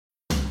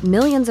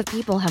Millions of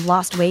people have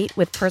lost weight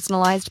with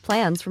personalized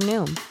plans from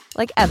Noom.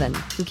 Like Evan,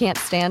 who can't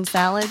stand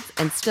salads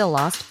and still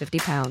lost 50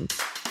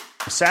 pounds.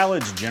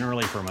 Salads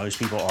generally for most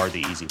people are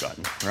the easy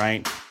button,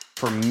 right?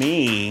 For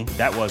me,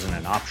 that wasn't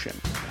an option.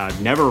 I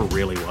never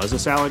really was a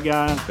salad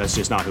guy. That's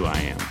just not who I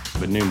am.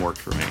 But Noom worked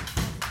for me.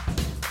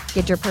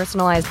 Get your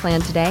personalized plan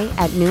today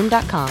at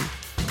Noom.com.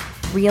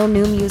 Real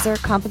Noom user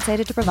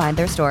compensated to provide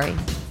their story.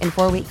 In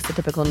 4 weeks, the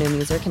typical Noom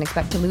user can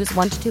expect to lose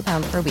 1 to 2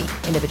 pounds per week.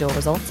 Individual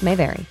results may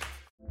vary.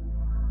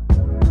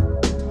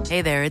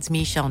 Hey there, it's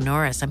Michelle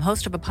Norris. I'm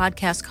host of a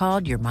podcast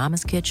called Your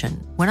Mama's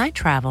Kitchen. When I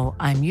travel,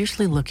 I'm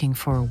usually looking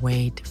for a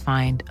way to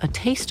find a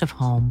taste of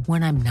home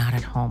when I'm not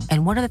at home.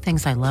 And one of the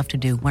things I love to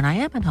do when I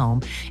am at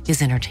home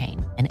is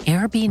entertain. And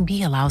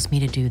Airbnb allows me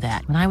to do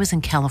that. When I was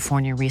in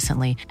California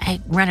recently, I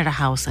rented a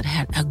house that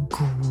had a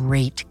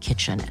great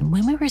kitchen. And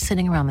when we were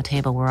sitting around the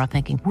table, we're all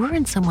thinking, we're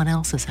in someone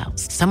else's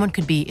house. Someone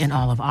could be in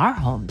all of our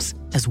homes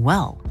as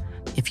well.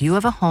 If you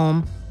have a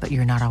home, but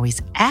you're not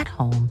always at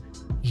home,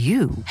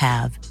 you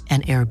have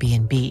an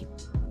Airbnb.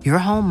 Your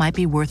home might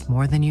be worth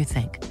more than you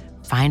think.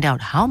 Find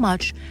out how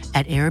much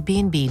at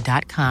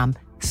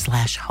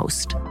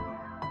airbnb.com/host.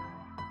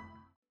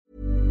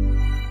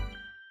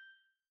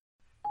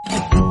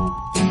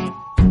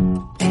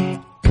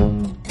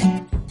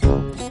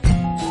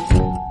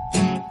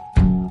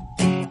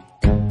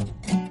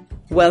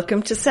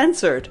 Welcome to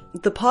Censored,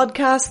 the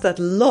podcast that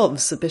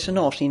loves a bit of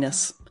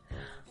naughtiness.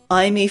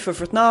 I'm Aoife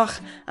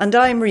Vrutnach, and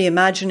I'm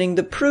reimagining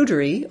the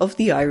prudery of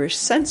the Irish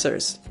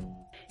censors.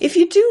 If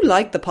you do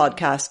like the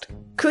podcast,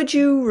 could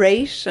you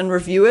rate and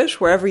review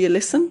it wherever you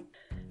listen?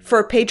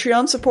 For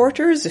Patreon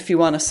supporters, if you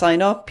want to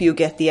sign up, you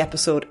get the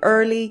episode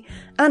early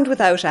and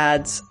without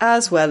ads,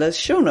 as well as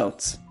show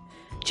notes.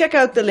 Check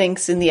out the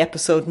links in the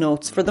episode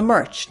notes for the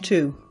merch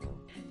too.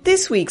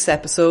 This week's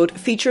episode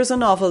features a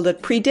novel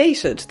that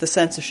predated the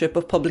Censorship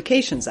of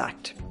Publications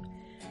Act.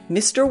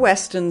 Mr.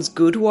 Weston's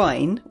Good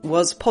Wine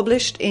was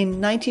published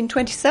in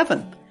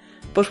 1927,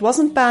 but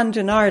wasn't banned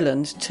in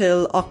Ireland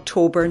till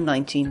October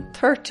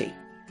 1930.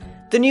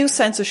 The new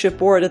censorship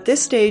board at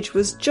this stage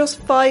was just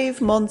 5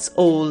 months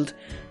old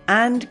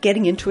and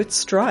getting into its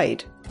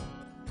stride.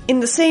 In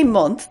the same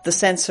month, the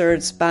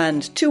censors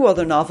banned 2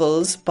 other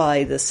novels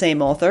by the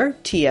same author,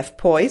 T.F.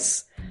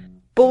 Poyse,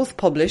 both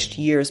published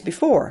years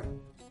before.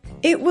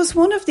 It was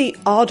one of the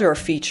odder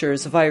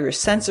features of Irish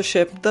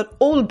censorship that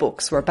old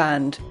books were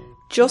banned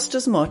just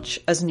as much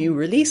as new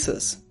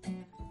releases.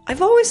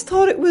 I've always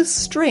thought it was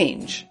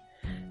strange.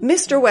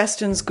 Mr.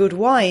 Weston's Good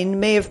Wine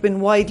may have been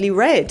widely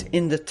read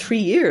in the 3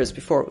 years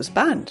before it was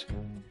banned.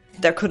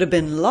 There could have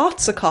been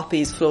lots of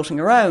copies floating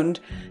around,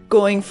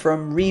 going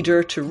from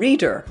reader to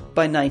reader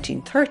by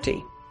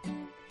 1930.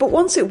 But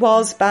once it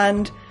was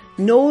banned,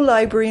 no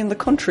library in the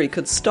country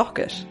could stock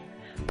it.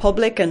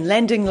 Public and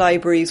lending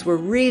libraries were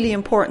really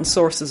important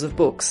sources of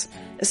books,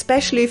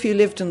 especially if you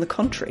lived in the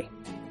country.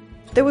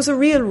 There was a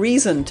real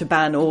reason to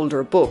ban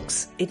older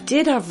books. It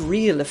did have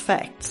real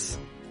effects.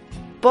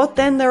 But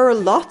then there are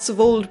lots of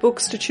old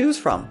books to choose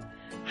from.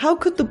 How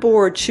could the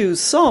board choose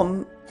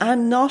some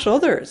and not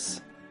others?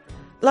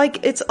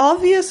 Like, it's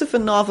obvious if a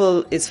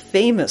novel is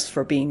famous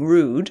for being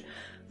rude,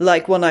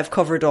 like one I've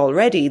covered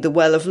already, The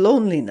Well of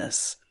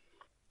Loneliness.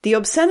 The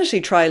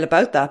obscenity trial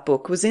about that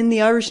book was in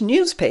the Irish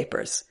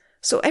newspapers,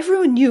 so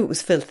everyone knew it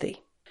was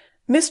filthy.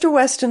 Mr.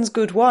 Weston's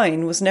Good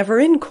Wine was never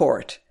in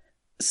court.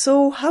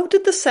 So how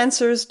did the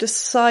censors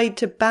decide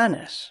to ban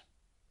it?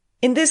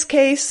 In this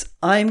case,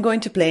 I'm going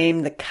to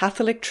blame the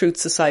Catholic Truth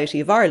Society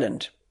of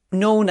Ireland,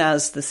 known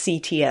as the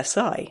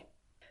CTSI.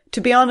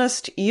 To be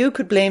honest, you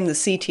could blame the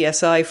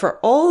CTSI for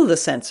all the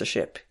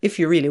censorship, if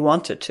you really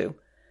wanted to.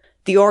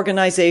 The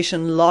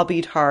organisation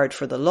lobbied hard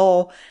for the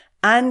law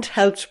and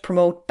helped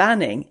promote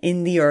banning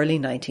in the early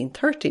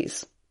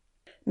 1930s.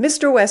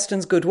 Mr.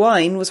 Weston's Good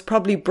Wine was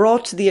probably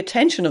brought to the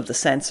attention of the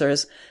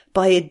censors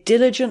by a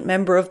diligent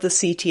member of the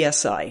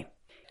CTSI.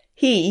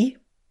 He,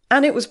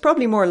 and it was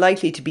probably more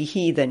likely to be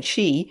he than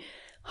she,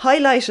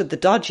 highlighted the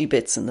dodgy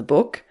bits in the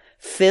book,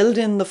 filled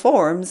in the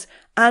forms,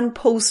 and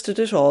posted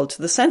it all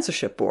to the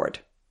censorship board.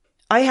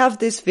 I have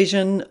this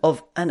vision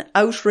of an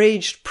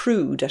outraged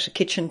prude at a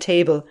kitchen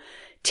table,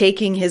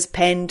 taking his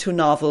pen to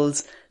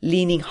novels,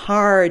 leaning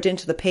hard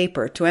into the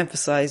paper to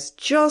emphasise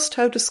just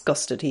how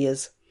disgusted he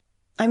is.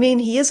 I mean,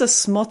 he is a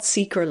smut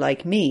seeker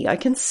like me. I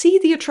can see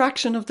the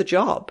attraction of the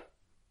job.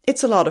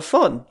 It's a lot of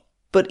fun,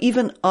 but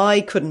even I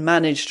couldn't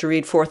manage to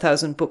read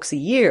 4,000 books a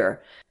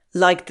year,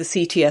 like the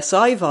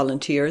CTSI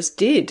volunteers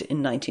did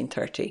in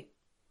 1930.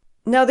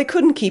 Now, they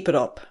couldn't keep it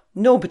up.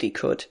 Nobody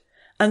could.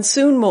 And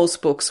soon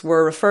most books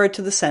were referred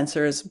to the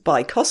censors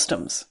by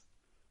customs.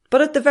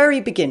 But at the very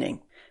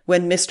beginning,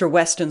 when Mr.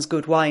 Weston's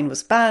Good Wine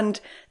was banned,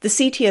 the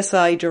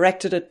CTSI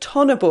directed a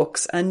ton of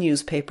books and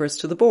newspapers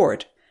to the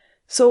board.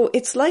 So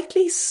it's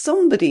likely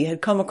somebody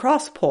had come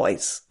across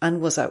Poyse and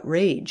was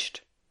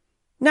outraged.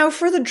 Now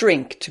for the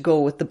drink to go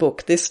with the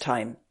book this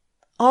time.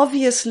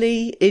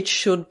 Obviously, it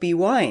should be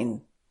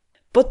wine.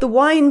 But the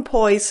wine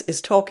Poyse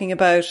is talking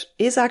about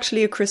is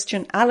actually a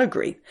Christian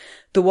allegory.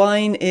 The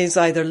wine is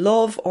either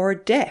love or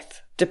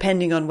death,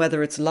 depending on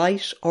whether it's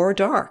light or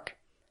dark.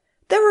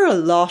 There are a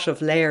lot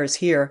of layers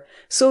here,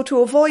 so to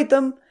avoid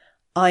them,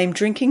 I'm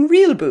drinking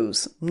real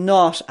booze,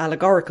 not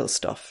allegorical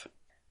stuff.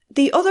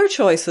 The other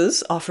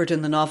choices offered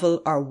in the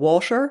novel are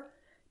water,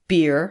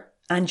 beer,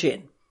 and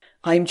gin.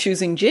 I'm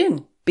choosing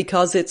gin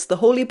because it's the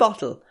holy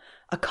bottle,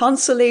 a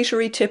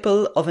consolatory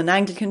tipple of an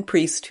Anglican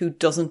priest who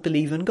doesn't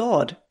believe in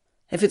God.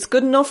 If it's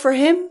good enough for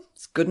him,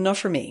 it's good enough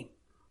for me.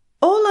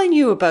 All I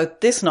knew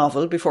about this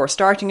novel before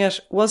starting it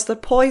was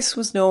that Poyce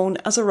was known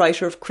as a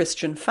writer of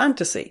Christian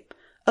fantasy,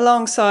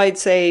 alongside,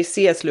 say,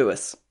 C.S.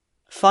 Lewis.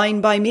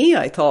 Fine by me,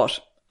 I thought.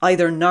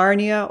 Either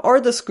Narnia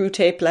or the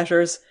Screwtape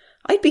Letters,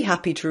 I'd be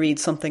happy to read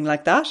something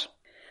like that.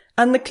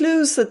 And the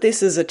clues that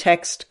this is a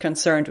text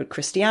concerned with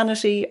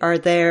Christianity are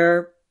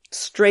there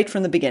straight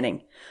from the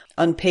beginning.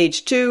 On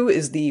page 2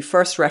 is the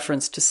first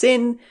reference to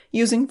sin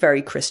using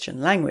very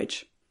Christian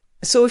language.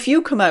 So if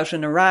you come out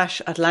in a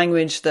rash at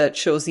language that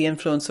shows the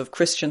influence of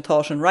Christian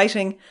thought and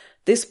writing,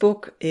 this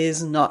book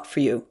is not for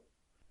you.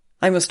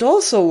 I must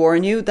also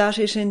warn you that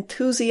it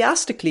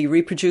enthusiastically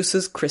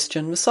reproduces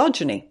Christian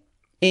misogyny.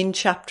 In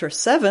chapter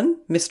 7,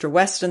 Mr.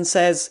 Weston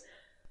says,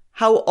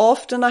 "How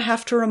often I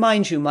have to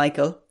remind you,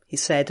 Michael," he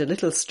said a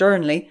little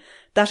sternly,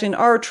 "that in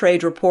our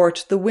trade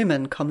report the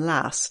women come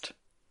last."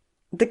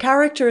 The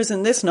characters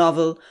in this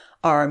novel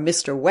are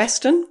Mr.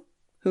 Weston,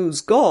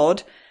 who's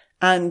God,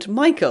 and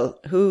Michael,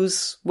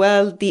 who's,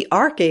 well, the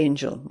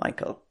Archangel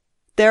Michael.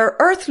 Their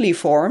earthly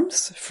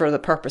forms, for the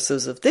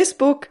purposes of this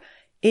book,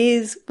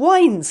 is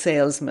wine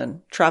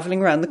salesmen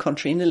travelling around the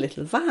country in a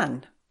little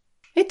van.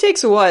 It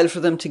takes a while for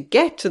them to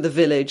get to the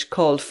village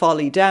called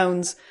Folly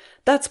Downs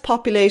that's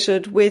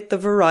populated with a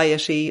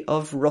variety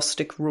of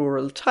rustic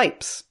rural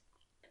types.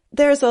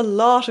 There's a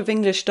lot of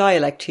English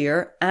dialect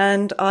here,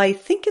 and I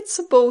think it's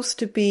supposed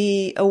to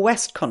be a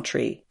West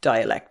Country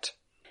dialect.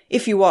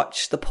 If you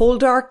watch the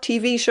Poldark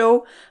TV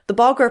show, the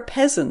Bogger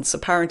peasants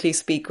apparently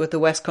speak with a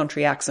West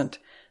Country accent,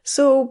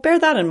 so bear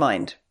that in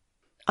mind.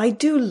 I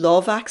do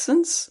love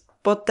accents,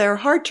 but they're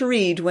hard to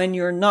read when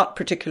you're not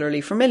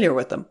particularly familiar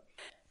with them.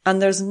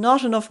 And there's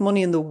not enough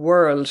money in the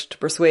world to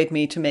persuade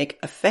me to make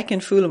a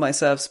feckin' fool of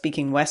myself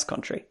speaking West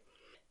Country.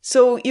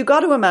 So you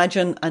got to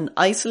imagine an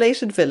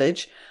isolated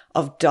village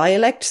of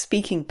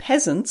dialect-speaking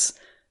peasants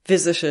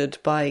visited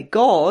by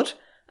God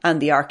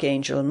and the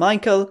Archangel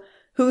Michael,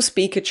 who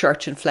speak a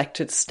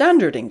church-inflected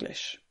standard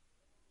English.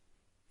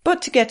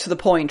 But to get to the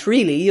point,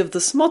 really, of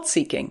the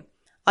smut-seeking,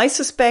 I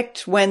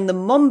suspect when the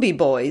Mumby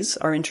boys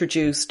are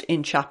introduced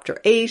in chapter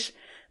 8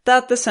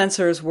 that the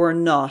censors were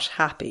not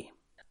happy.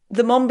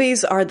 The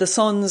Mumbys are the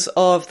sons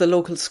of the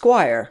local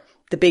squire,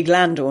 the big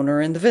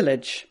landowner in the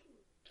village.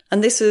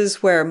 And this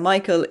is where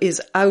Michael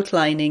is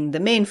outlining the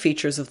main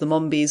features of the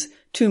Mumbys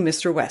to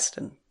Mr.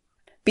 Weston.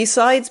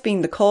 Besides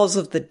being the cause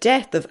of the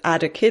death of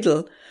Ada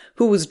Kiddle,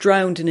 who was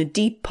drowned in a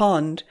deep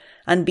pond,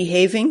 and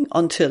behaving,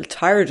 until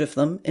tired of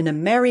them, in a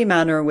merry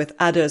manner with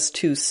Ada's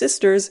two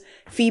sisters,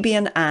 Phoebe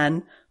and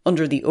Anne,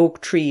 under the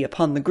oak tree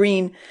upon the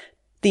green,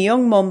 the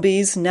young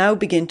Mumbys now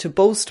begin to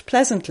boast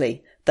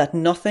pleasantly that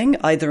nothing,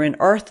 either in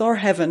earth or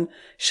heaven,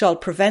 shall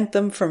prevent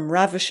them from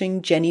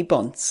ravishing Jenny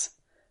Bunce.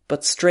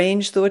 But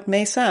strange though it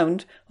may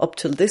sound, up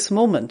till this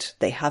moment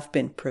they have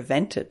been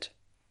prevented.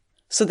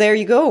 So there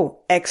you go,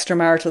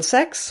 extramarital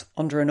sex,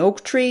 under an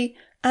oak tree,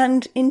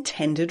 and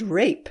intended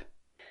rape.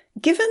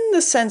 Given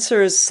the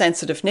censors'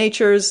 sensitive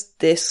natures,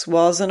 this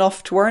was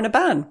enough to earn a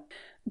ban.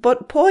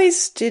 But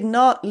Poyce did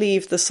not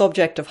leave the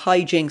subject of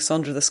hijinks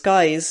under the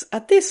skies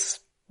at this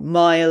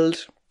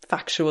mild,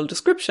 factual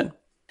description.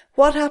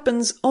 What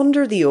happens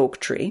under the oak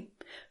tree,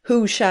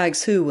 who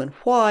shags who and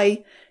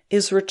why,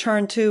 is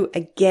returned to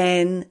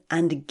again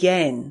and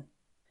again.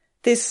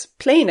 This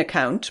plain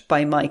account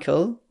by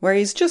Michael, where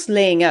he's just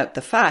laying out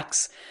the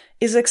facts,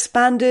 is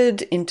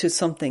expanded into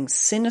something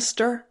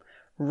sinister,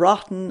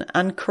 rotten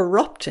and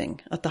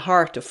corrupting at the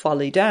heart of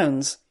Folly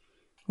Downs.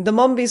 The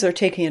Mumbys are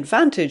taking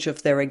advantage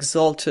of their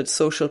exalted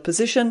social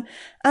position,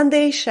 and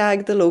they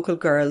shag the local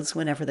girls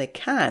whenever they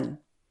can.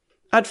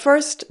 At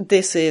first,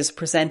 this is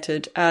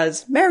presented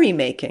as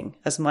merrymaking,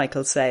 as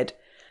Michael said,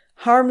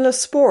 harmless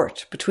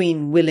sport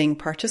between willing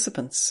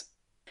participants.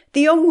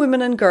 The young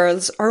women and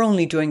girls are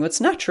only doing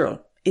what's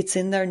natural. It's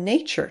in their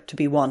nature to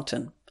be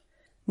wanton.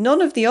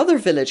 None of the other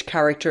village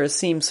characters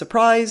seem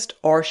surprised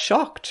or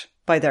shocked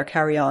by their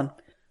carry-on.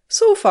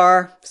 So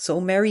far,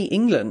 so merry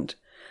England.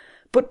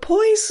 But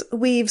Poyce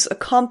weaves a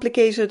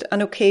complicated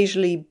and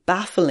occasionally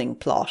baffling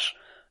plot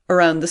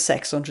around the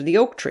sex under the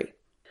oak tree.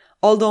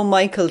 Although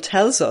Michael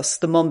tells us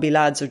the Mumby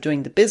lads are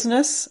doing the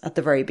business at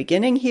the very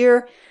beginning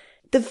here,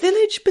 the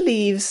village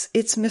believes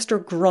it's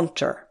Mr.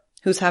 Grunter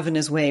who's having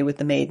his way with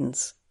the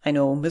maidens. I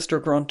know,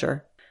 Mr.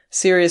 Grunter.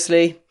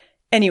 Seriously.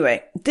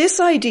 Anyway, this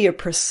idea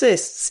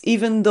persists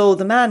even though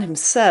the man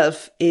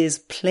himself is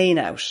plain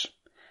out.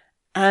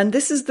 And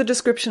this is the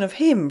description of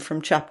him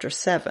from chapter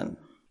 7.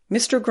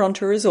 Mr.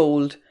 Grunter is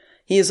old.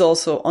 He is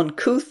also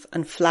uncouth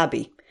and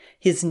flabby.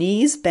 His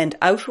knees bend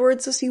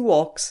outwards as he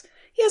walks.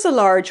 He has a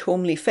large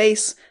homely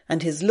face,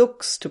 and his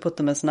looks, to put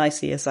them as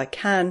nicely as I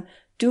can,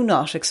 do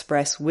not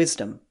express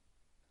wisdom.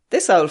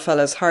 This old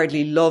fella's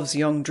hardly loves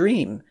young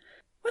dream.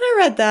 When I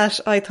read that,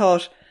 I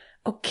thought,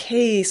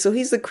 okay, so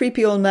he's the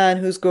creepy old man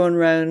who's going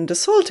round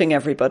assaulting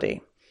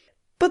everybody.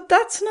 But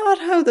that's not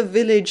how the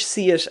village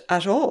see it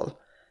at all.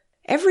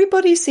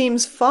 Everybody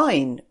seems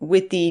fine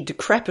with the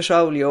decrepit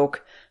owl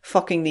yoke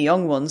fucking the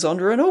young ones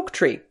under an oak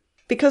tree,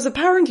 because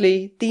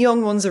apparently the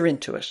young ones are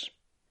into it.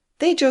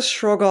 They just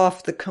shrug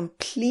off the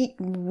complete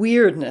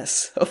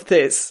weirdness of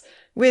this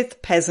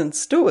with peasant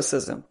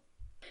stoicism.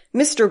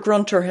 Mr.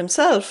 Grunter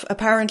himself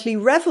apparently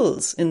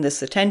revels in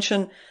this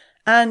attention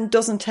and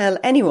doesn't tell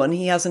anyone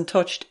he hasn't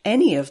touched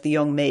any of the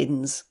young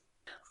maidens.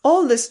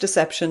 All this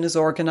deception is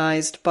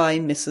organised by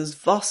Mrs.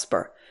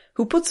 Vosper,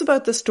 who puts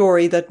about the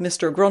story that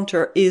Mr.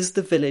 Grunter is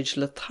the village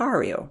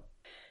Lothario.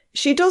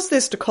 She does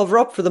this to cover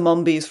up for the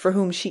Mumbies, for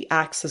whom she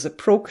acts as a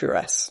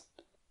procuress.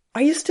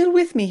 Are you still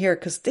with me here?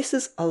 Because this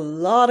is a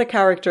lot of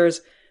characters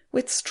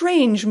with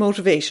strange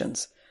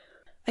motivations.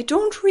 I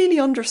don't really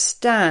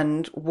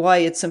understand why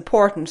it's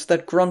important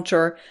that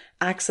Grunter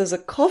acts as a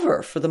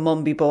cover for the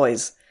Mumby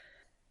boys.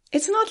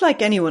 It's not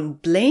like anyone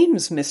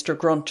blames Mr.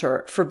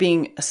 Grunter for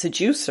being a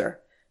seducer.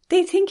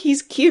 They think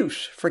he's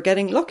cute for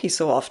getting lucky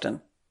so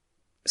often.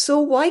 So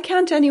why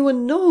can't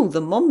anyone know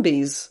the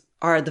Mumbies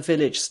are the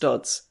village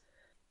studs?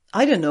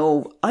 I don't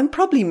know, I'm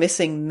probably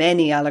missing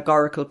many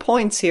allegorical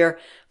points here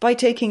by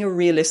taking a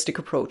realistic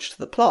approach to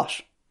the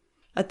plot.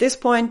 At this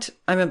point,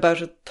 I'm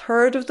about a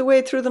third of the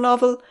way through the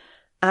novel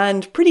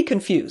and pretty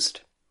confused.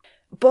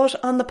 But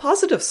on the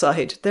positive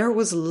side, there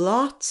was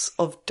lots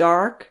of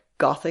dark,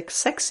 gothic,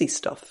 sexy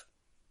stuff.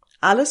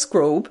 Alice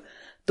Grobe,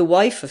 the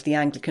wife of the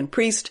Anglican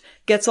priest,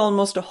 gets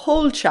almost a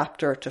whole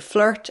chapter to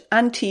flirt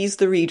and tease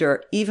the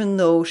reader even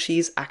though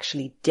she's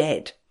actually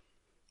dead.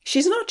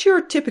 She's not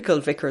your typical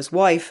vicar's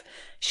wife.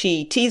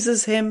 She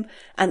teases him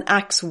and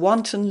acts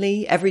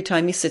wantonly every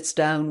time he sits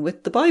down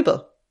with the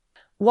Bible.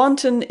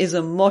 Wanton is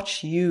a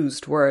much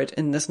used word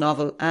in this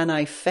novel and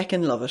I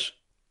feckin' love it.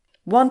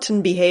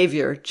 Wanton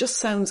behaviour just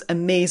sounds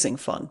amazing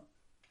fun.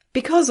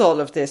 Because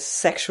all of this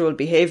sexual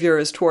behaviour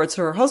is towards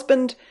her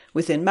husband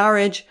within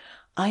marriage,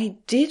 I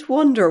did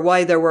wonder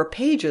why there were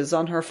pages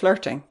on her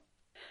flirting.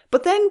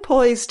 But then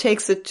Poise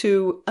takes it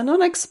to an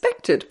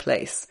unexpected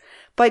place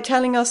by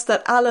telling us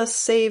that Alice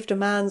saved a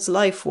man's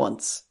life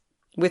once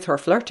with her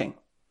flirting.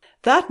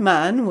 That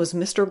man was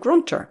Mr.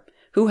 Grunter,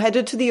 who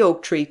headed to the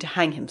oak tree to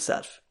hang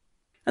himself.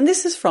 And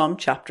this is from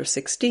chapter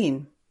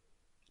 16.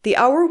 The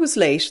hour was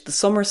late, the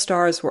summer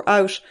stars were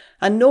out,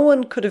 and no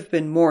one could have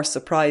been more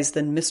surprised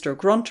than Mr.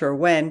 Grunter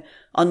when,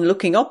 on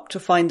looking up to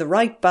find the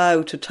right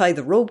bough to tie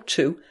the rope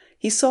to,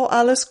 he saw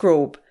Alice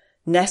Grobe,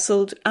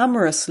 nestled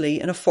amorously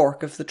in a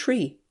fork of the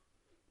tree.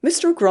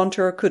 Mr.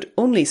 Grunter could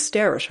only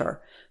stare at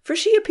her, for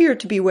she appeared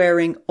to be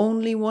wearing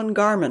only one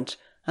garment,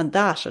 and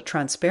that a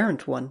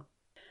transparent one.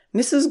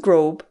 Mrs.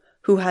 Grobe,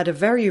 who had a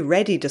very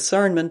ready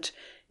discernment,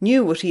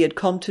 knew what he had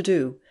come to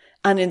do,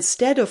 and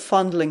instead of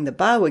fondling the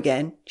bough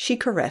again, she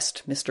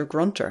caressed Mr.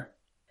 Grunter.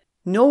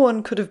 No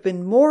one could have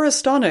been more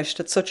astonished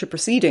at such a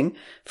proceeding,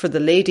 for the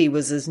lady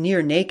was as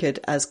near naked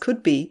as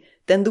could be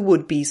than the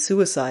would-be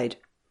suicide.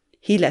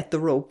 He let the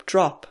rope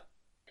drop.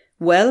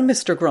 "Well,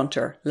 Mr.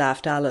 Grunter,"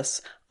 laughed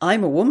Alice,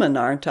 "I'm a woman,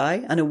 aren't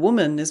I? And a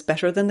woman is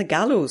better than the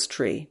gallows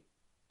tree."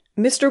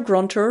 Mr.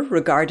 Grunter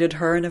regarded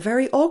her in a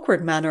very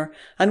awkward manner,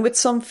 and with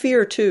some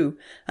fear too,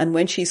 and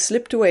when she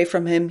slipped away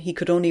from him, he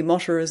could only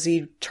mutter as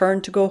he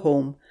turned to go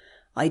home,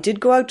 "I did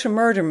go out to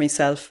murder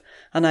myself,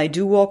 and I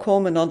do walk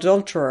home an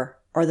adulterer,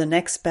 or the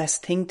next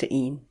best thing to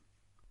een."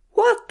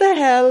 What the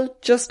hell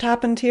just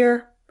happened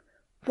here?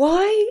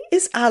 Why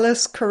is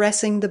Alice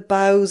caressing the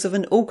boughs of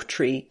an oak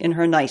tree in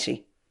her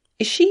nightie?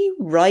 Is she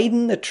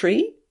riding a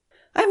tree?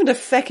 I haven't a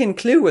feckin'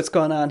 clue what's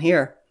going on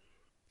here.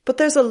 But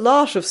there's a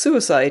lot of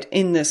suicide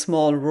in this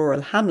small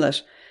rural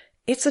hamlet.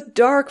 It's a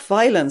dark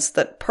violence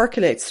that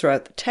percolates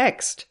throughout the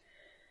text.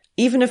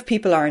 Even if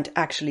people aren't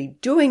actually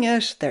doing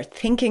it, they're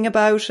thinking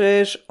about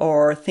it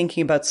or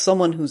thinking about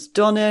someone who's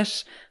done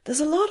it. There's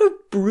a lot of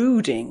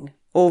brooding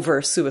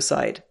over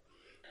suicide.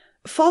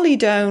 Folly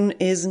Down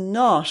is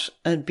not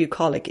a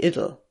bucolic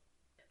idyll.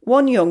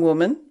 One young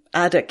woman,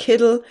 Ada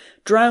Kiddle,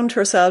 drowned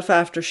herself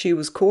after she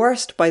was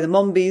coerced by the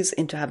Mumbies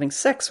into having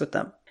sex with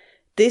them.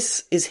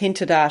 This is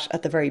hinted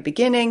at the very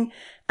beginning,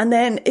 and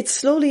then it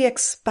slowly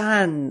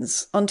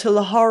expands until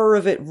the horror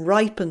of it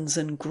ripens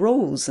and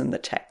grows in the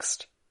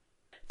text.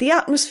 The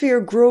atmosphere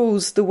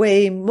grows the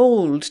way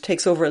mould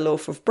takes over a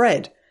loaf of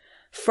bread.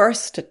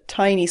 First a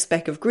tiny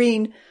speck of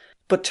green,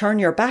 but turn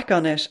your back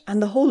on it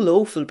and the whole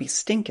loaf will be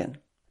stinking.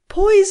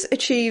 Poise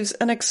achieves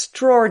an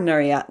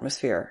extraordinary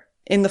atmosphere,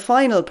 in the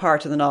final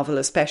part of the novel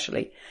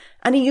especially,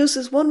 and he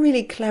uses one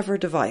really clever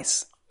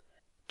device.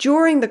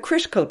 During the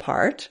critical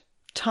part,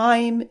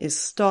 time is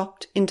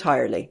stopped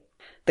entirely.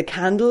 The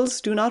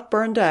candles do not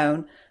burn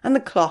down and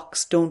the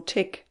clocks don't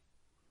tick.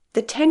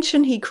 The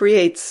tension he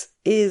creates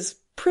is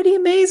pretty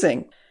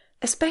amazing,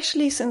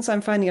 especially since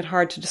I'm finding it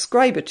hard to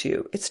describe it to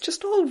you. It's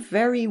just all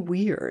very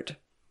weird.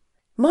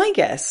 My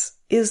guess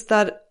is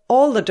that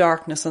all the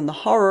darkness and the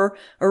horror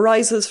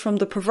arises from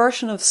the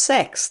perversion of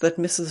sex that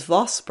Mrs.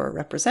 Vosper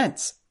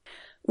represents.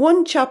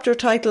 One chapter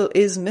title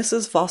is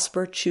Mrs.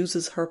 Vosper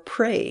Chooses Her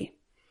Prey.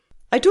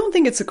 I don't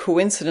think it's a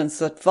coincidence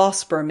that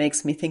Vosper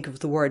makes me think of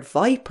the word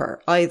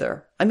viper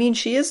either. I mean,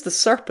 she is the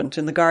serpent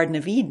in the Garden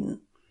of Eden.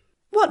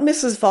 What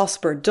Mrs.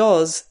 Vosper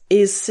does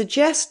is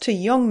suggest to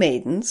young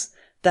maidens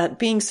that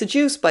being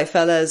seduced by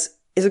fellas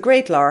is a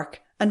great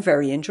lark and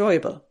very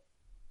enjoyable.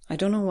 I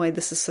don't know why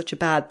this is such a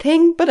bad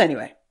thing, but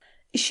anyway.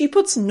 She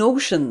puts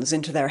notions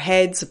into their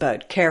heads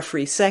about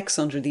carefree sex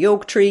under the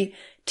oak tree,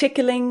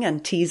 tickling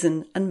and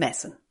teasing and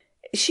messing.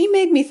 She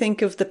made me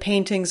think of the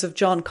paintings of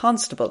John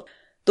Constable,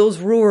 those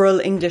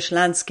rural English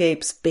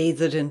landscapes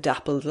bathed in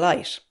dappled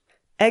light.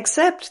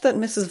 Except that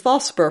Mrs.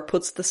 Vosper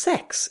puts the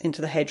sex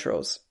into the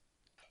hedgerows.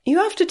 You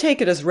have to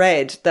take it as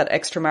read that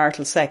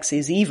extramarital sex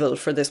is evil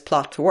for this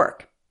plot to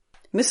work.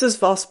 Mrs.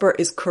 Vosper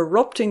is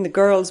corrupting the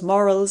girls'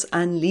 morals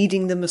and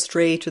leading them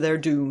astray to their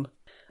doom.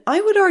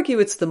 I would argue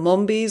it's the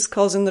Mumbies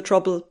causing the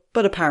trouble,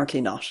 but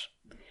apparently not.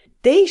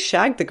 They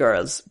shag the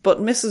girls, but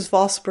Mrs.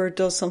 Vosper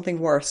does something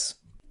worse.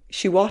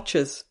 She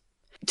watches.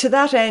 To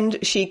that end,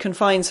 she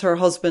confines her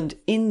husband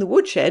in the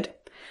woodshed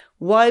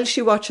while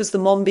she watches the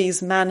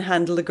Mumbies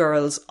manhandle the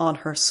girls on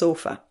her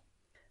sofa.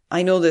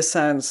 I know this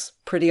sounds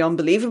pretty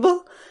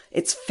unbelievable.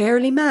 It's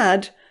fairly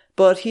mad.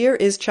 But here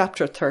is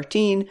chapter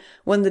 13,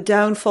 when the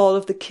downfall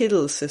of the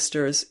Kiddle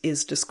sisters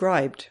is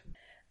described.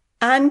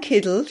 Anne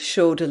Kiddle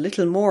showed a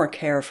little more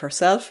care of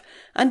herself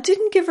and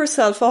didn't give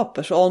herself up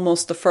at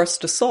almost the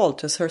first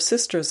assault as her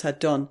sisters had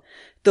done,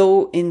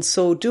 though in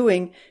so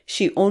doing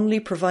she only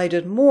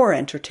provided more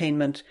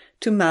entertainment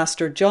to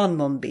Master John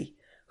Mumby,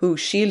 who,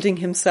 shielding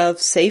himself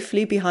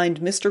safely behind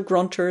Mr.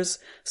 Grunter's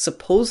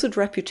supposed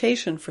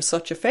reputation for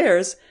such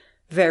affairs,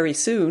 very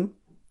soon,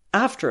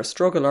 after a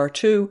struggle or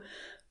two,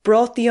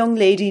 brought the young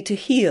lady to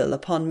heel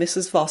upon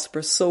Mrs.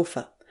 Vosper's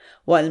sofa,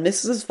 while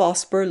Mrs.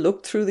 Vosper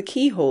looked through the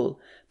keyhole,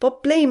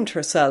 but blamed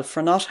herself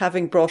for not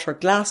having brought her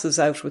glasses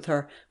out with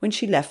her when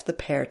she left the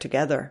pair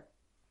together.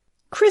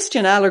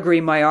 Christian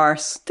allegory, my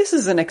arse. This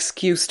is an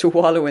excuse to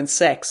wallow in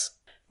sex.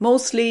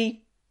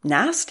 Mostly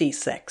nasty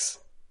sex.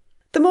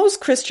 The most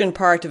Christian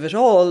part of it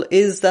all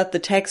is that the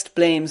text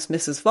blames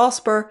Mrs.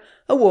 Vosper,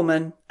 a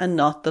woman, and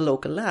not the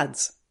local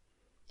lads.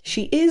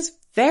 She is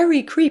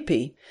very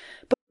creepy.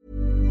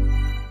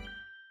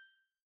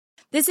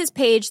 This is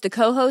Paige, the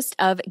co-host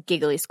of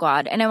Giggly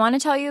Squad, and I want to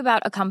tell you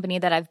about a company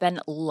that I've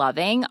been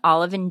loving,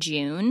 Olive &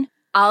 June.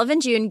 Olive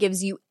 & June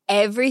gives you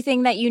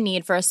everything that you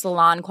need for a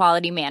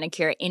salon-quality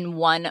manicure in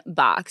one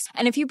box.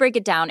 And if you break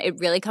it down, it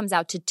really comes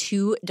out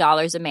to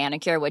 $2 a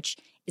manicure, which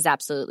is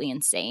absolutely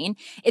insane.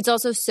 It's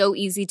also so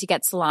easy to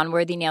get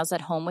salon-worthy nails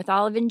at home with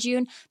Olive &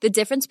 June. The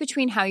difference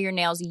between how your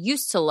nails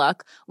used to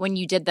look when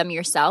you did them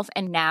yourself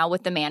and now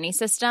with the Mani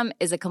system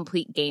is a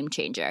complete game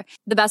changer.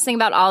 The best thing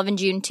about Olive &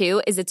 June,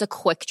 too, is it's a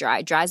quick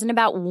dry. Dries in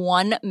about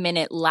 1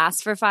 minute,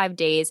 lasts for 5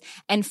 days,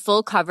 and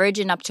full coverage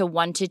in up to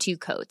 1 to 2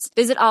 coats.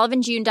 Visit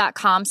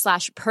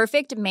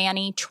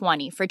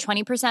oliveandjune.com/perfectmani20 for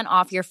 20%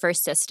 off your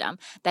first system.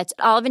 That's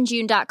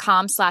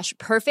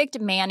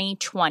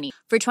oliveandjune.com/perfectmani20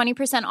 for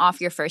 20% off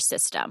your first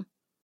system.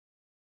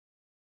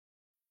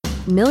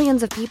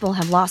 Millions of people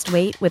have lost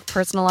weight with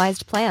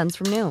personalized plans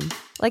from Noom.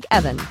 Like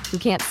Evan, who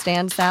can't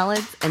stand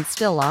salads and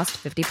still lost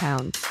 50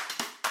 pounds.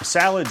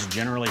 Salads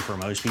generally for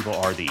most people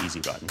are the easy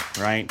button,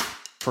 right?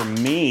 For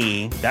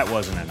me, that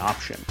wasn't an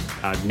option.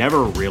 I never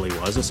really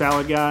was a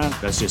salad guy.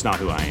 That's just not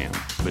who I am.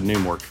 But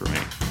Noom worked for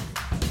me.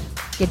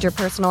 Get your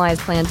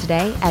personalized plan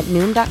today at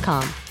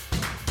Noom.com.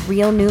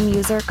 Real Noom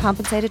user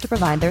compensated to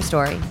provide their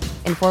story.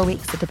 In 4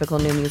 weeks, the typical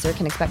Noom user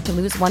can expect to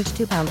lose 1 to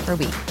 2 pounds per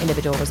week.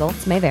 Individual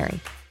results may vary.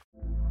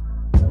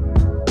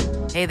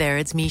 Hey there,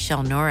 it's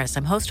Michelle Norris.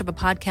 I'm host of a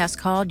podcast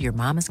called Your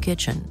Mama's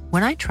Kitchen.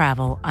 When I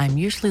travel, I'm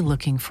usually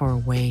looking for a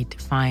way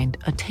to find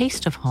a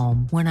taste of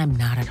home when I'm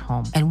not at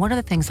home. And one of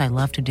the things I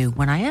love to do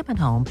when I am at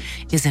home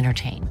is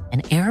entertain.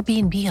 And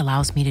Airbnb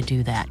allows me to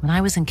do that. When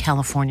I was in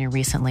California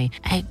recently,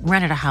 I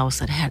rented a house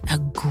that had a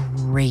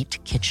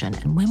great kitchen.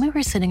 And when we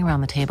were sitting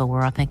around the table, we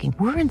were all thinking,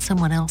 we're in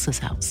someone else's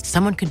house.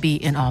 Someone could be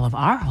in all of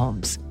our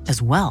homes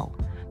as well.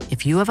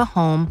 If you have a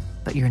home,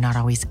 but you're not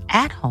always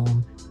at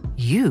home,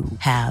 you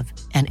have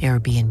an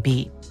Airbnb.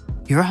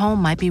 Your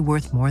home might be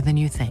worth more than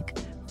you think.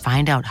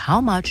 Find out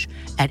how much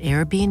at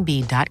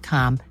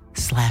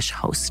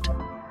airbnb.com/host.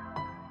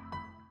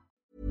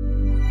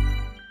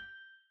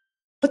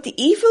 But the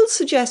evil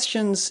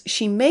suggestions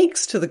she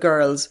makes to the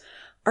girls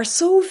are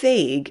so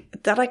vague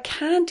that I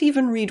can't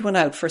even read one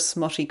out for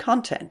smutty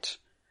content.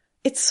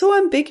 It's so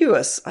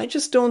ambiguous, I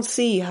just don't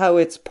see how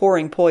it's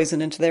pouring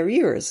poison into their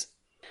ears.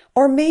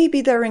 Or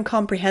maybe they're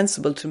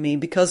incomprehensible to me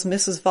because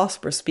Mrs.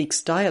 Vosper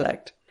speaks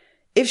dialect.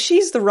 If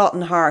she's the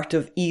rotten heart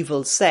of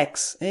evil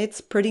sex,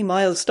 it's pretty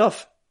mild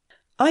stuff.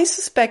 I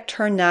suspect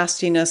her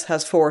nastiness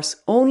has force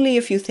only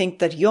if you think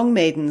that young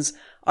maidens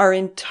are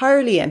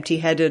entirely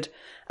empty-headed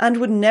and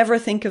would never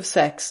think of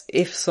sex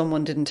if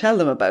someone didn't tell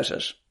them about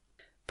it.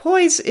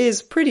 Poise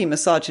is pretty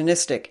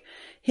misogynistic.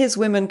 His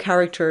women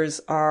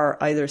characters are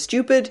either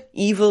stupid,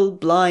 evil,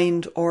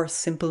 blind, or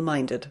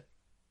simple-minded.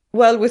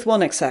 Well, with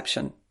one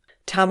exception.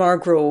 Tamar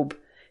Grobe.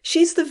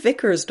 She's the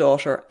vicar's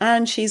daughter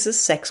and she's a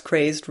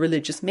sex-crazed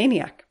religious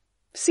maniac.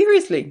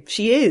 Seriously,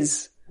 she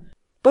is.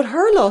 But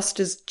her lust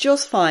is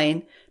just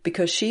fine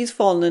because she's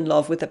fallen in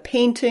love with a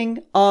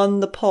painting on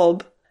the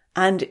pub,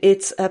 and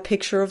it's a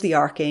picture of the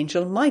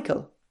Archangel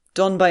Michael,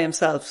 done by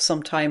himself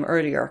some time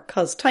earlier,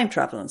 'cause time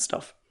travel and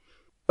stuff.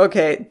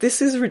 Okay,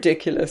 this is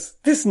ridiculous.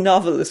 This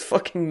novel is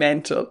fucking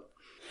mental.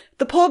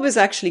 The pub is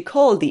actually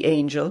called the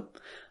Angel.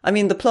 I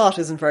mean, the plot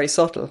isn't very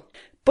subtle.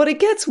 But it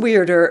gets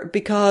weirder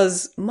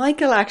because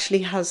Michael actually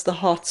has the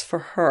hots for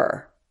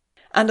her.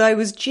 And I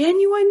was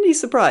genuinely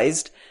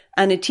surprised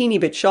and a teeny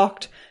bit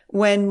shocked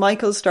when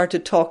Michael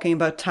started talking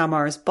about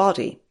Tamar's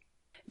body.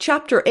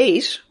 Chapter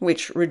 8,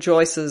 which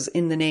rejoices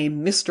in the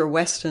name Mr.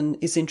 Weston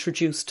is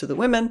introduced to the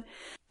women,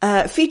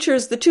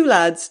 features the two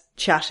lads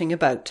chatting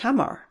about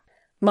Tamar.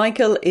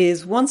 Michael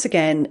is once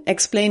again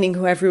explaining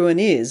who everyone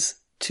is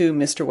to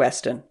Mr.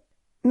 Weston.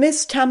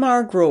 Miss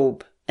Tamar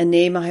Grobe, a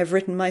name I have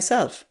written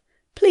myself.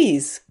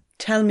 Please,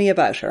 tell me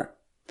about her.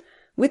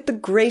 With the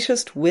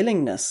greatest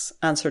willingness,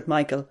 answered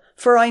Michael,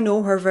 for I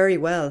know her very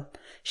well.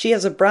 She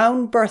has a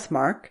brown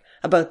birthmark,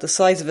 about the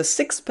size of a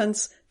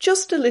sixpence,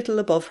 just a little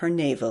above her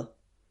navel.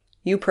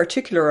 You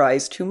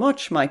particularise too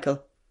much,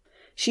 Michael.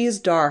 She is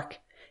dark.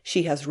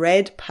 She has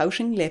red,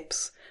 pouting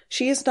lips.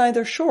 She is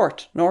neither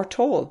short nor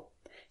tall.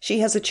 She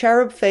has a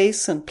cherub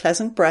face and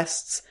pleasant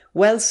breasts,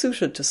 well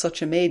suited to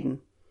such a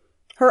maiden.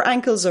 Her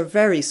ankles are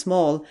very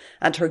small,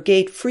 and her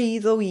gait free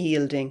though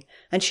yielding,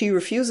 and she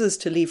refuses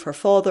to leave her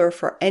father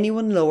for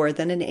anyone lower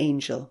than an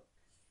angel.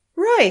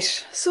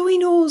 Right, so he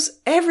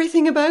knows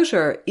everything about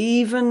her,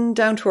 even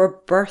down to her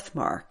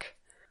birthmark.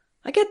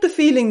 I get the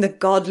feeling that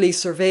godly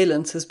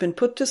surveillance has been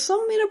put to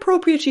some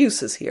inappropriate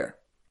uses here.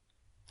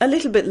 A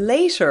little bit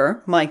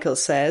later, Michael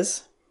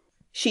says,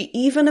 she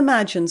even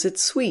imagines it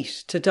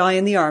sweet to die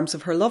in the arms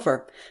of her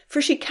lover,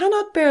 for she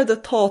cannot bear the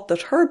thought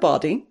that her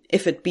body,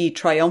 if it be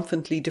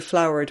triumphantly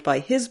deflowered by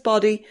his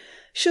body,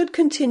 should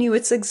continue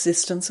its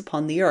existence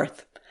upon the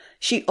earth.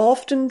 She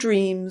often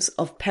dreams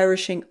of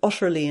perishing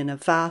utterly in a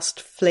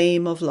vast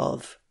flame of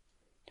love.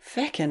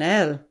 Feckin'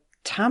 hell,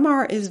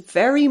 Tamar is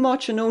very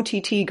much an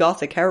OTT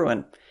gothic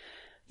heroine.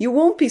 You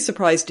won't be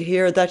surprised to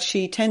hear that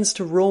she tends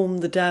to roam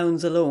the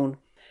downs alone.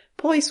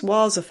 Poyce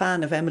was a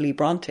fan of Emily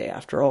Bronte,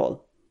 after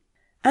all.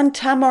 And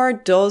Tamar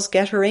does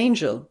get her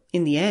angel,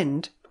 in the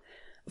end.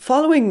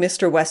 Following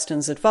Mr.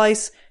 Weston's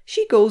advice,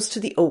 she goes to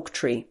the oak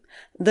tree,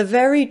 the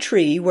very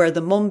tree where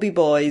the Mumby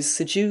boys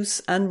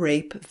seduce and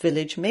rape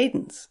village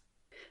maidens.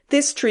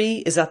 This tree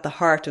is at the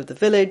heart of the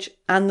village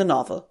and the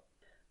novel.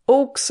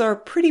 Oaks are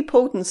pretty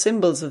potent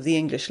symbols of the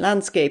English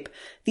landscape.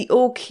 The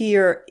oak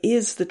here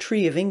is the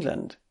tree of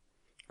England.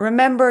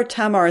 Remember,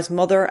 Tamar's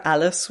mother,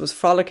 Alice, was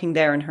frolicking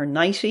there in her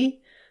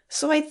nightie,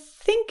 so I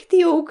think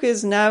the oak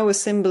is now a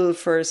symbol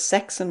for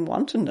sex and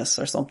wantonness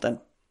or something.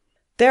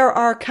 There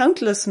are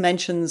countless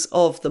mentions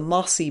of the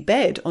mossy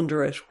bed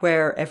under it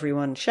where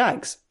everyone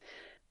shags.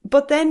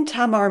 But then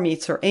Tamar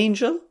meets her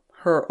angel,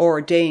 her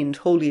ordained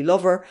holy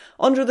lover,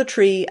 under the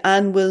tree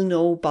and will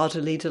know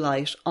bodily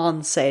delight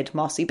on said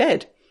mossy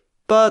bed.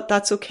 But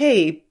that's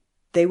okay,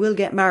 they will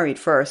get married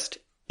first,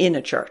 in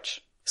a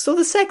church. So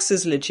the sex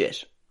is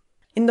legit.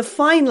 In the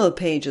final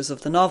pages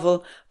of the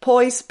novel,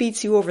 Poyce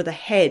beats you over the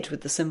head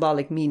with the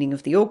symbolic meaning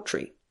of the oak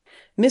tree.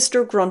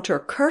 Mr. Grunter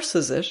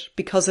curses it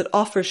because it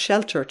offers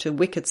shelter to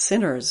wicked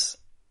sinners.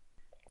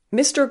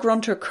 Mr.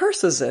 Grunter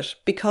curses it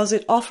because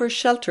it offers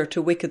shelter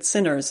to wicked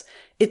sinners.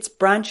 Its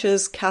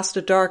branches cast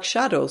a dark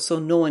shadow so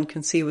no one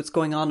can see what's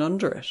going on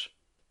under it.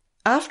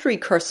 After he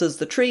curses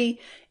the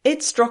tree,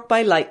 it's struck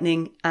by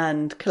lightning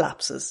and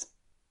collapses.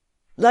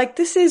 Like,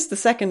 this is the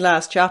second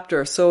last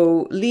chapter,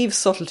 so leave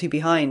subtlety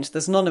behind.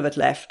 There's none of it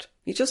left.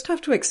 You just have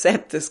to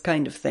accept this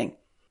kind of thing.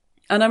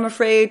 And I'm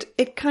afraid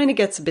it kind of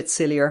gets a bit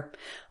sillier.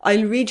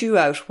 I'll read you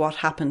out what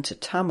happened to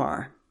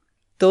Tamar.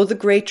 Though the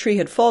great tree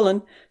had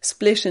fallen,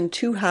 split in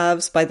two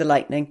halves by the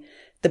lightning,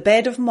 the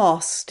bed of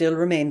moss still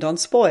remained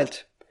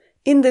unspoilt.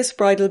 In this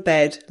bridal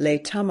bed lay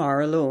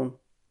Tamar alone.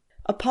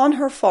 Upon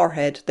her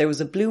forehead there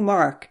was a blue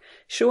mark,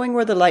 showing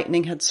where the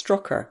lightning had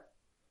struck her.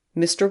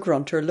 Mr.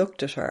 Grunter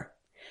looked at her.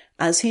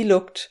 As he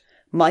looked,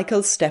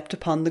 Michael stepped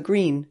upon the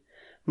green.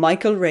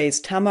 Michael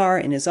raised Tamar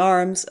in his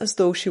arms as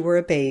though she were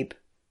a babe.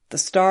 The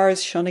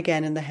stars shone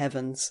again in the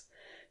heavens.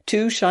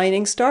 2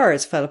 shining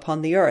stars fell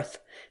upon the earth.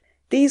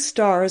 These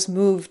stars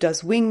moved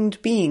as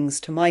winged beings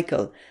to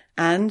Michael,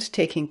 and,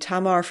 taking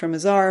Tamar from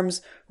his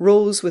arms,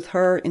 rose with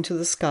her into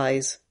the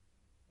skies.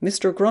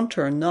 Mr.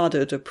 Grunter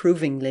nodded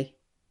approvingly.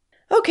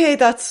 Okay,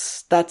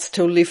 that's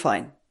totally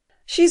fine.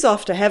 She's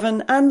off to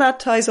heaven, and that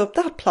ties up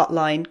that plot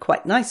line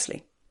quite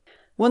nicely.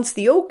 Once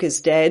the oak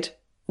is dead,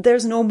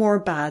 there's no more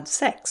bad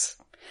sex.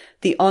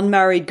 The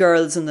unmarried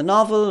girls in the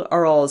novel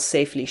are all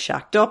safely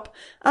shacked up,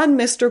 and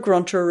Mr.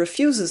 Grunter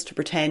refuses to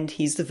pretend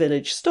he's the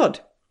village stud.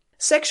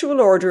 Sexual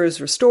order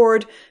is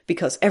restored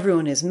because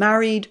everyone is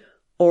married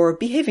or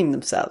behaving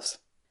themselves.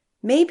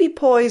 Maybe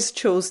Poyce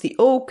chose the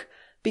oak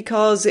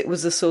because it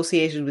was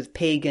associated with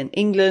pagan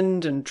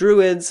England and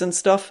druids and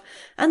stuff,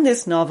 and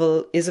this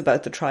novel is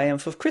about the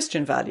triumph of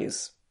Christian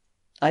values.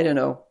 I don't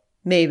know.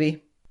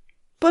 Maybe.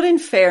 But in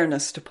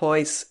fairness to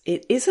Poyse,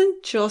 it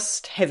isn't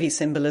just heavy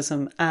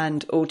symbolism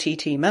and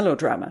OTT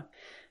melodrama.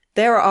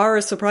 There are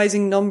a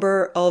surprising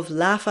number of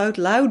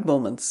laugh-out-loud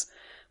moments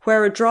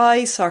where a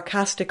dry,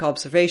 sarcastic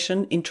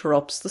observation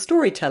interrupts the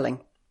storytelling.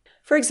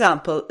 For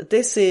example,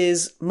 this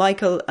is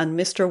Michael and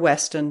Mr.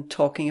 Weston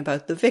talking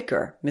about the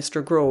vicar,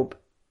 Mr. Grobe.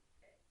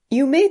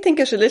 You may think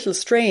it a little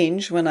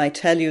strange when I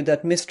tell you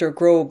that Mr.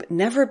 Grobe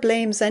never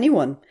blames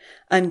anyone,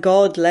 and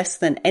God less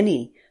than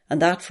any,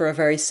 and that for a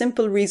very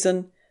simple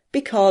reason,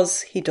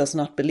 because he does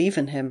not believe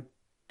in him.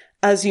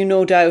 As you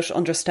no doubt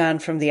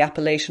understand from the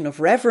appellation of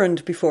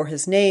Reverend before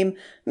his name,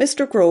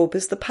 Mr. Grobe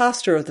is the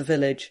pastor of the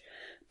village,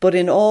 but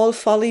in all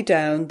Folly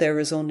Down there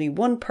is only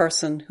one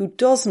person who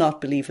does not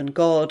believe in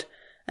God,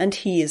 and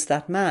he is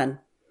that man.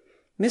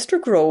 Mr.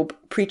 Grobe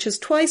preaches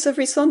twice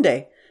every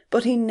Sunday,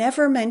 but he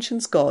never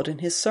mentions God in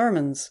his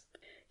sermons.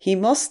 He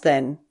must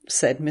then,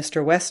 said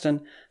Mr.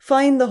 Weston,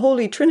 find the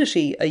Holy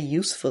Trinity a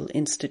useful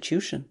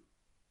institution.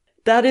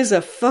 That is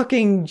a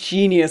fucking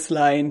genius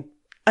line.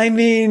 I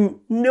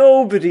mean,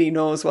 nobody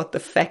knows what the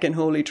feckin'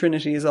 Holy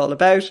Trinity is all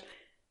about.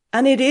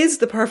 And it is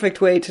the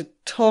perfect way to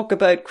talk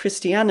about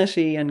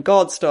Christianity and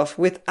God stuff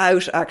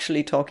without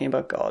actually talking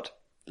about God.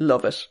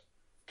 Love it.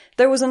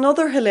 There was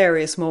another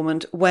hilarious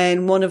moment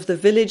when one of the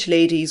village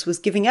ladies was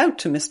giving out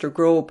to Mr.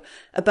 Grobe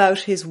about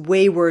his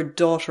wayward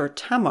daughter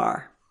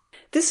Tamar.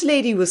 This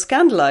lady was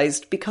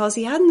scandalised because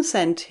he hadn't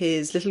sent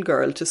his little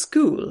girl to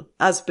school,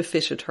 as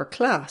befitted her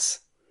class.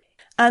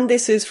 And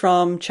this is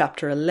from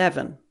chapter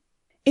 11.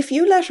 If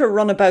you let her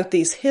run about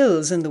these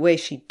hills in the way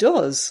she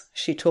does,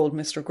 she told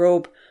Mr.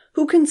 Grobe,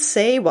 who can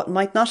say what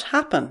might not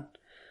happen?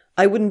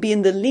 I wouldn't be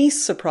in the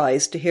least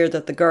surprised to hear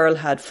that the girl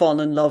had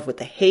fallen in love with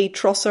a hay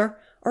trusser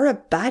or a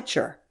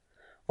badger.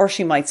 Or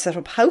she might set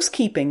up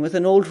housekeeping with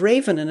an old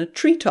raven in a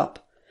treetop.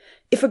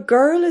 If a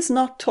girl is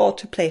not taught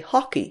to play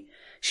hockey,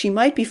 she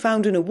might be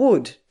found in a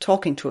wood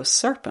talking to a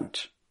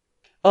serpent.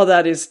 Oh,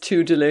 that is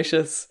too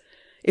delicious.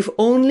 If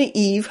only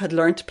Eve had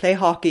learnt to play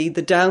hockey,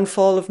 the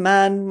downfall of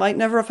man might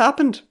never have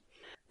happened.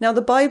 Now,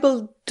 the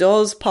Bible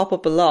does pop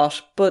up a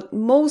lot, but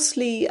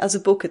mostly as a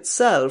book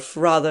itself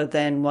rather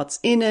than what's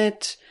in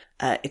it,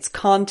 its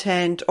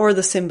content, or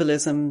the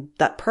symbolism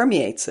that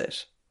permeates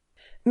it.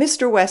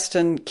 Mr.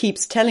 Weston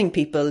keeps telling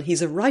people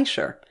he's a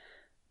writer,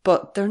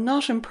 but they're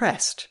not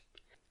impressed.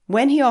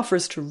 When he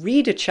offers to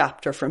read a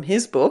chapter from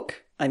his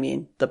book,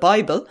 the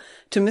Bible,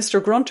 to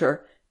Mr. Grunter,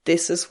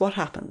 this is what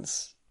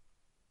happens.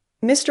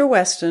 Mr.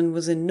 Weston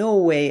was in no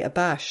way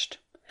abashed.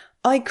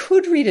 I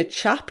could read a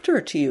chapter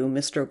to you,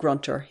 Mr.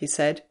 Grunter, he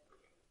said.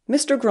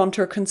 Mr.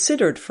 Grunter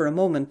considered for a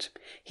moment.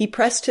 He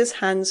pressed his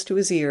hands to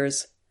his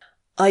ears.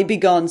 I be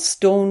gone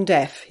stone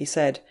deaf, he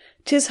said.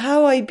 'Tis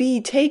how I be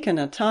taken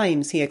at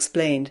times, he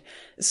explained.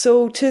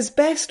 So 'tis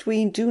best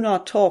we do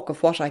not talk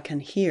of what I can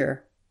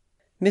hear.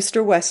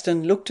 Mr.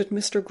 Weston looked at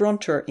Mr.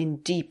 Grunter in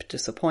deep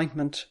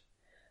disappointment.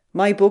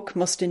 My book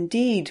must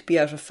indeed be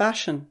out of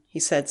fashion, he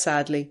said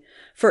sadly,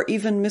 for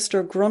even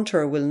Mr.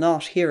 Grunter will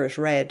not hear it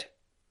read.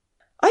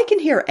 I can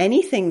hear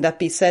anything that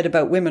be said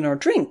about women or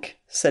drink,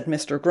 said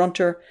Mr.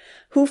 Grunter,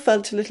 who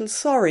felt a little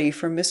sorry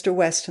for Mr.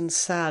 Weston's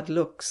sad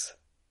looks.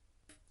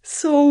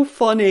 So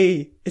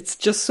funny. It's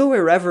just so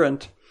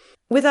irreverent.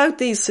 Without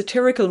these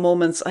satirical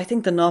moments, I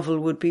think the novel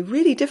would be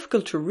really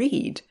difficult to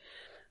read.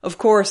 Of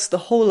course, the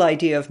whole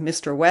idea of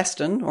Mr.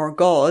 Weston, or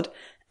God,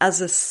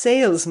 as a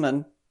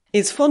salesman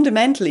is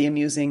fundamentally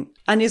amusing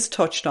and is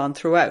touched on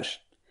throughout.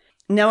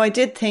 Now, I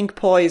did think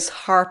Poyse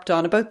harped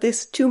on about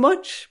this too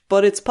much,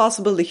 but it's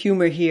possible the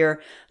humour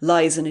here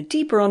lies in a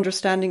deeper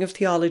understanding of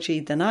theology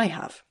than I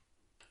have.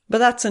 But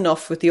that's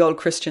enough with the old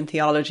Christian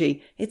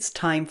theology. It's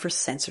time for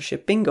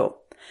censorship bingo.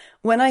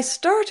 When I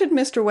started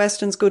Mr.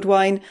 Weston's Good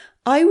Wine,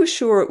 I was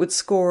sure it would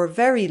score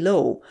very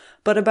low,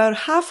 but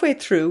about halfway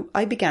through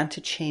I began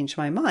to change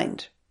my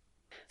mind.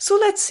 So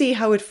let's see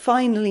how it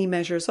finally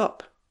measures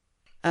up.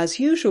 As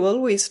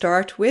usual, we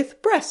start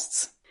with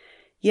breasts.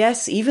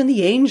 Yes, even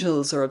the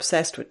angels are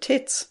obsessed with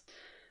tits.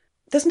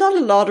 There's not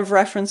a lot of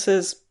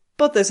references,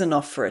 but there's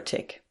enough for a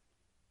tick.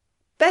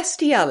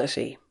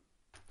 Bestiality.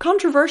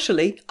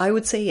 Controversially, I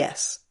would say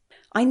yes.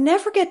 I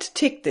never get to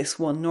tick this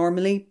one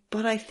normally,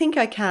 but I think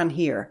I can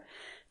here.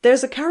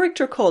 There's a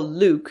character called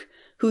Luke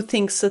who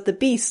thinks that the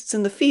beasts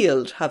in the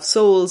field have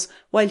souls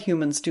while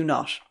humans do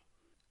not,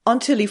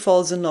 until he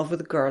falls in love with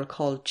a girl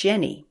called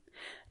Jenny.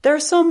 There are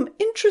some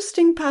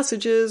interesting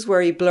passages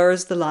where he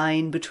blurs the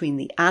line between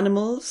the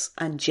animals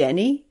and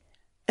Jenny,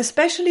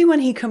 especially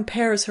when he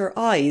compares her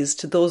eyes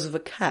to those of a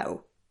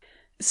cow.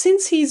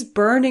 Since he's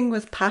burning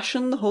with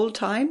passion the whole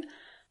time,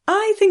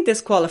 I think this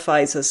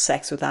qualifies as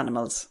sex with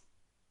animals.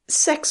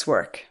 Sex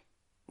work.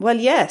 Well,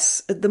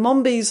 yes, the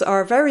Mumbies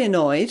are very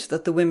annoyed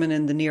that the women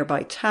in the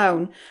nearby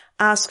town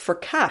ask for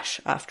cash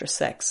after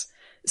sex,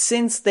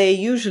 since they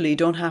usually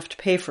don't have to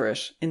pay for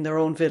it in their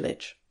own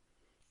village.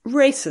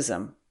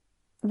 Racism.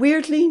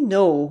 Weirdly,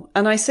 no,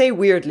 and I say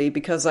weirdly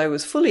because I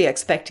was fully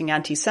expecting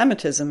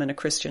anti-Semitism in a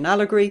Christian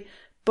allegory,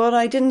 but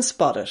I didn't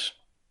spot it.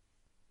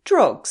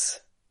 Drugs.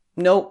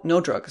 No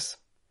drugs.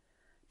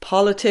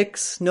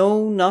 Politics,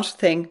 no, not a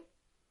thing.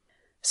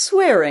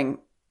 Swearing.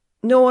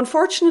 No,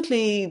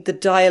 unfortunately, the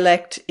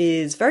dialect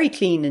is very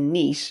clean and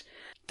neat.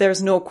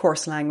 There's no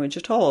coarse language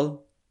at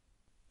all.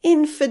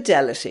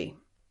 Infidelity.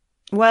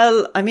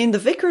 Well, I mean, the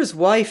vicar's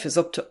wife is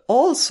up to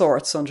all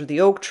sorts under the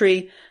oak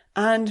tree,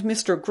 and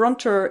Mr.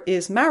 Grunter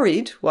is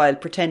married while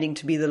pretending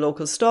to be the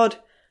local stud.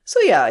 So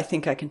yeah, I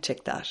think I can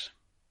tick that.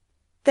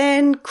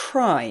 Then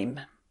crime.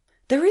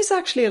 There is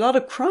actually a lot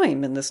of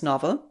crime in this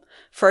novel.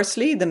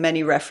 Firstly, the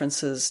many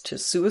references to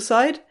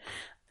suicide,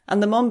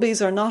 and the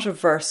Mumbies are not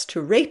averse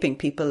to raping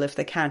people if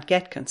they can't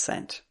get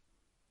consent.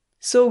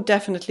 So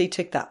definitely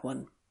tick that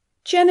one.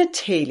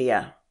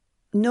 Genitalia.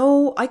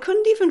 No, I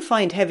couldn't even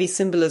find heavy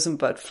symbolism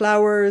about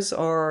flowers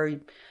or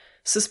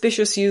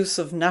suspicious use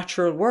of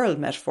natural world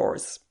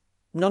metaphors.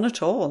 None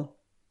at all.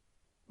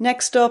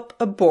 Next up,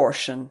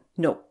 abortion.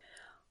 No.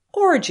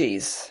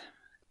 Orgies.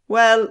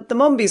 Well, the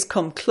Mumbies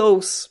come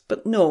close,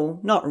 but no,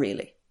 not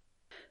really.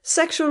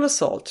 Sexual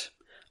assault.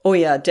 Oh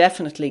yeah,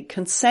 definitely.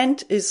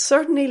 Consent is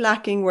certainly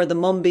lacking where the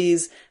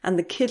Mumbies and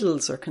the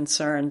Kiddles are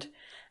concerned,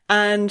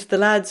 and the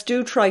lads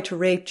do try to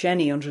rape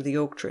Jenny under the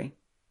oak tree.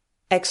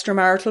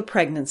 Extramarital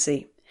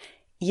pregnancy.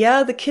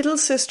 Yeah, the Kiddle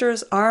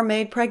sisters are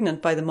made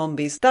pregnant by the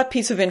Mumbies. That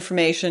piece of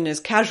information is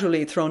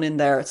casually thrown in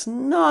there. It's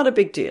not a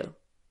big deal.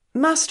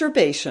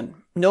 Masturbation.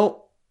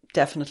 No,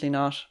 definitely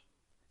not.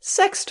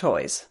 Sex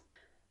toys.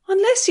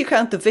 Unless you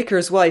count the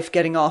vicar's wife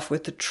getting off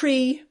with the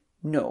tree,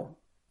 no.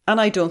 And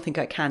I don't think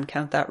I can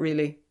count that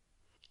really.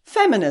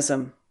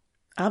 Feminism.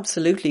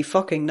 Absolutely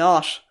fucking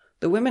not.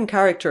 The women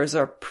characters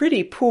are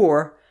pretty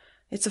poor.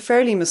 It's a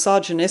fairly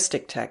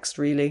misogynistic text,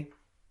 really.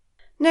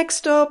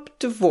 Next up,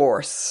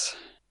 divorce.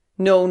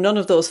 No, none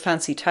of those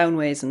fancy town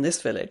ways in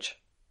this village.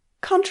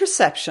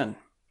 Contraception.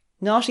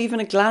 Not even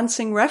a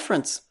glancing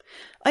reference.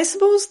 I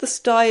suppose the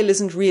style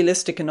isn't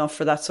realistic enough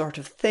for that sort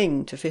of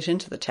thing to fit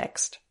into the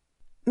text.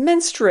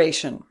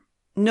 Menstruation.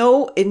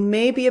 No, it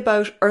may be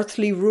about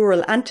earthly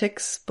rural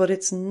antics, but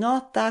it's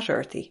not that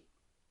earthy.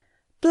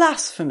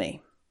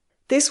 Blasphemy.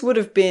 This would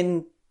have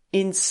been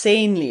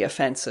insanely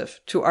offensive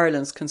to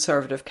Ireland's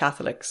conservative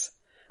Catholics.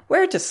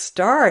 Where to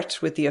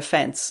start with the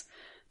offence?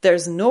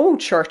 There's no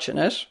church in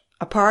it,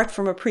 apart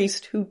from a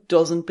priest who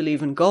doesn't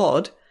believe in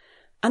God.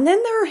 And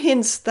then there are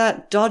hints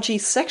that dodgy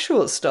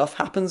sexual stuff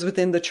happens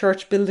within the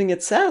church building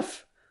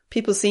itself.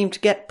 People seem to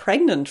get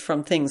pregnant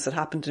from things that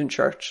happened in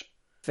church.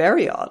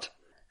 Very odd.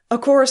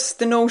 Of course,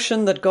 the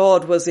notion that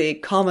God was a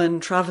common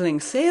travelling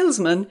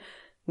salesman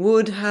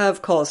would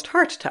have caused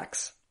heart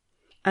attacks.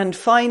 And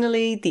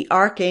finally, the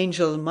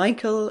Archangel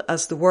Michael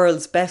as the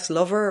world's best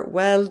lover,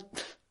 well,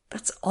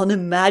 that's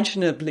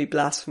unimaginably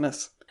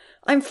blasphemous.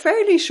 I'm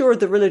fairly sure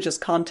the religious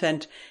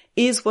content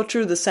is what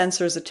drew the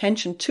censors'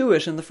 attention to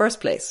it in the first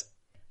place.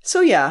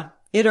 So yeah,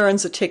 it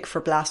earns a tick for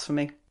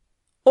blasphemy.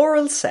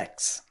 Oral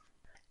sex.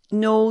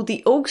 No,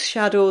 the oak's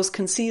shadows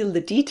conceal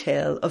the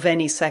detail of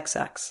any sex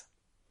acts.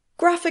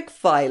 Graphic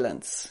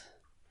violence.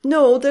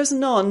 No, there's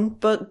none,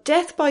 but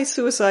death by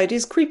suicide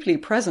is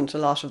creepily present a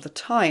lot of the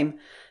time.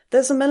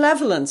 There's a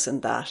malevolence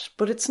in that,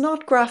 but it's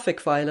not graphic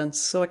violence,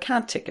 so I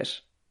can't tick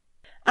it.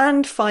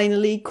 And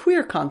finally,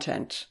 queer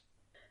content.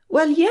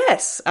 Well,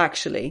 yes,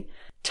 actually.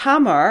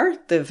 Tamar,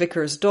 the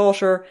vicar's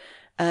daughter,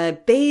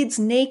 bathes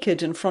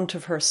naked in front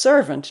of her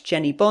servant,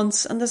 Jenny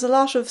Bunce, and there's a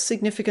lot of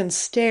significant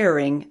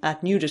staring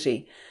at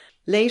nudity.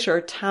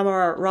 Later,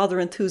 Tamar rather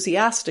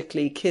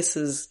enthusiastically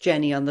kisses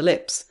Jenny on the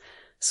lips.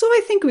 So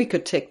I think we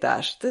could tick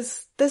that.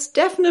 There's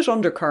definite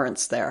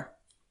undercurrents there.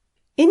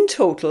 In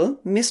total,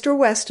 Mr.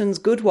 Weston's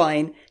Good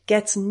Wine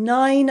gets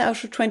 9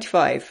 out of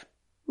 25,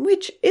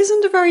 which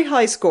isn't a very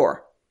high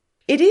score.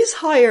 It is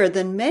higher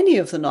than many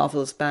of the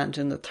novels banned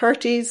in the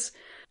 30s.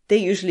 They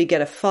usually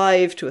get a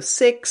 5 to a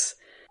 6,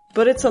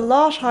 but it's a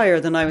lot higher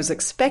than I was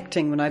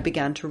expecting when I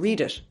began to read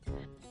it.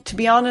 To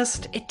be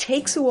honest, it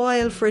takes a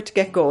while for it to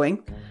get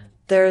going.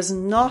 There's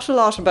not a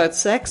lot about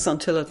sex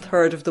until a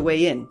third of the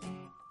way in.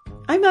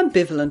 I'm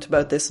ambivalent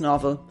about this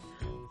novel.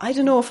 I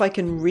don't know if I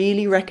can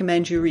really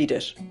recommend you read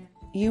it.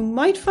 You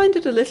might find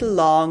it a little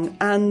long,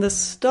 and the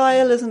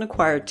style is an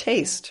acquired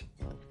taste.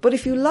 But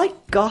if you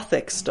like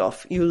gothic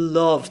stuff, you'll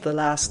love the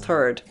last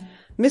third.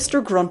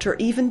 Mr. Grunter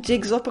even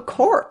digs up a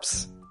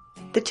corpse.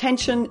 The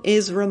tension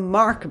is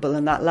remarkable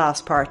in that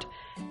last part.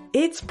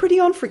 It's pretty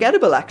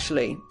unforgettable,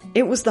 actually.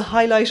 It was the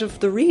highlight of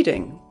the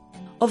reading.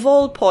 Of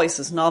all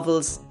Poyce's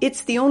novels,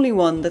 it's the only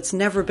one that's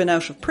never been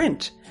out of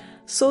print,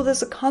 so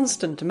there's a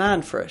constant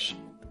demand for it.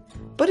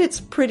 But it's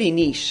pretty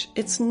niche.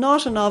 It's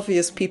not an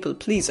obvious people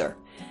pleaser.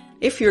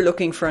 If you're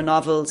looking for a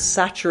novel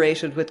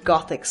saturated with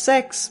gothic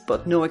sex,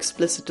 but no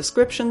explicit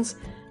descriptions,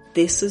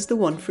 this is the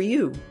one for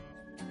you.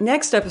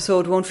 Next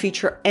episode won't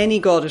feature any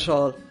God at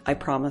all, I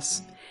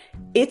promise.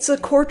 It's a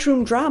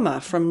courtroom drama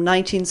from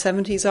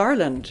 1970s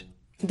Ireland.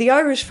 The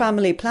Irish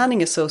Family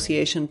Planning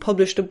Association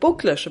published a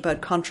booklet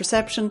about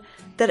contraception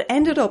that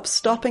ended up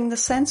stopping the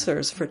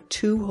censors for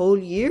 2 whole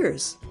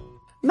years.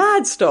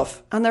 Mad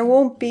stuff, and there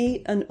won't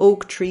be an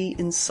oak tree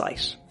in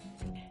sight.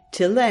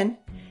 Till then,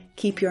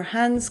 keep your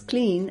hands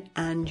clean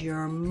and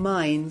your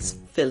minds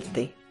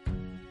filthy.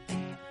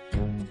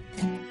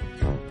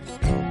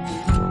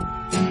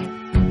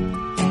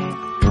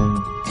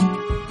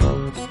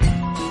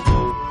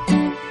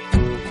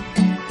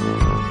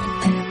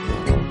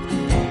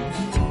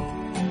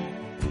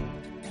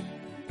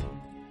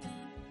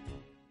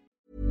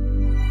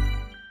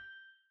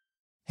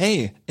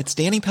 Hey, it's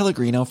Danny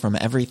Pellegrino from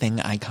Everything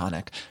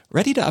Iconic.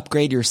 Ready to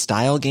upgrade your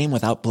style game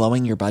without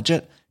blowing your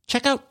budget?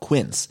 Check out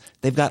Quince.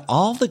 They've got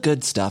all the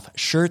good stuff,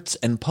 shirts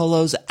and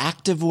polos,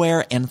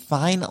 activewear, and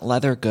fine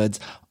leather goods,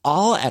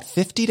 all at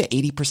 50 to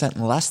 80%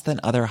 less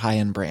than other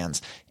high-end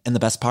brands. And the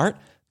best part?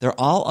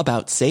 They're all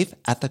about safe,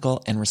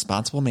 ethical, and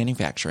responsible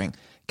manufacturing.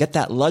 Get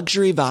that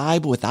luxury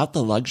vibe without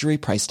the luxury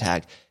price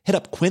tag. Hit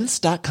up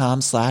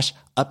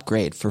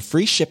quince.com/upgrade for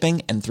free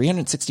shipping and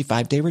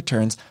 365-day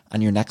returns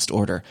on your next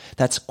order.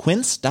 That's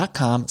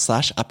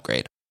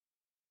quince.com/upgrade.